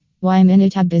Why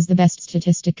Minitab is the best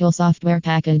statistical software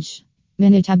package.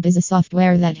 Minitab is a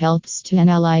software that helps to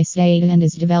analyze data and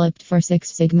is developed for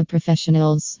Six Sigma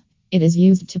professionals. It is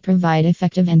used to provide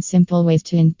effective and simple ways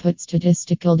to input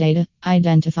statistical data,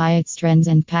 identify its trends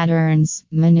and patterns,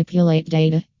 manipulate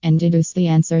data, and deduce the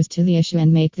answers to the issue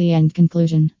and make the end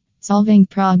conclusion. Solving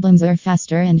problems are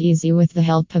faster and easy with the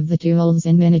help of the tools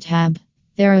in Minitab.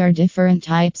 There are different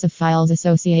types of files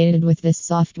associated with this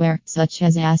software, such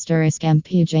as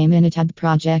 *MPJ Minitab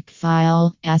project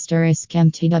file,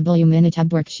 *MTW Minitab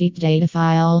worksheet data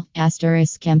file,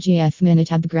 *MGF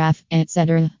Minitab graph,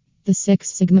 etc. The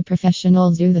Six Sigma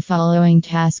professionals do the following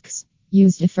tasks: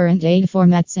 use different data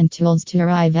formats and tools to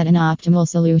arrive at an optimal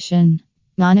solution.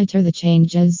 Monitor the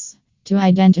changes to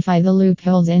identify the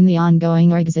loopholes in the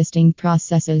ongoing or existing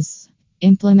processes.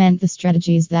 Implement the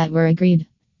strategies that were agreed.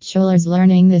 Scholars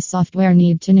learning this software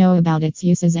need to know about its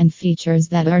uses and features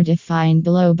that are defined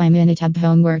below by Minitab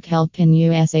Homework Help in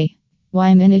USA.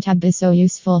 Why Minitab is so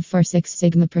useful for Six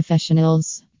Sigma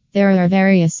professionals. There are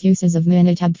various uses of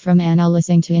Minitab, from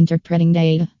analyzing to interpreting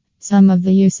data. Some of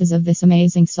the uses of this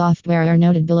amazing software are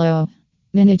noted below.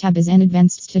 Minitab is an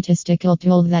advanced statistical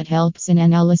tool that helps in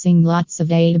analyzing lots of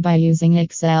data by using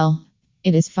Excel.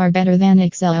 It is far better than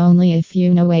Excel only if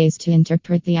you know ways to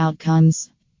interpret the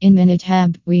outcomes. In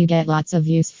Minitab, we get lots of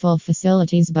useful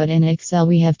facilities, but in Excel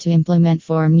we have to implement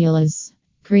formulas.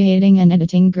 Creating and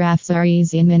editing graphs are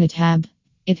easy in Minitab.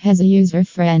 It has a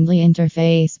user-friendly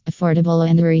interface, affordable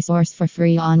and a resource for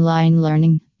free online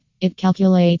learning. It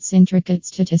calculates intricate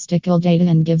statistical data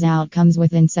and gives outcomes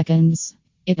within seconds.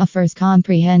 It offers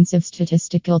comprehensive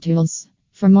statistical tools.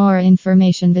 For more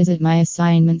information, visit my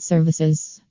assignment services.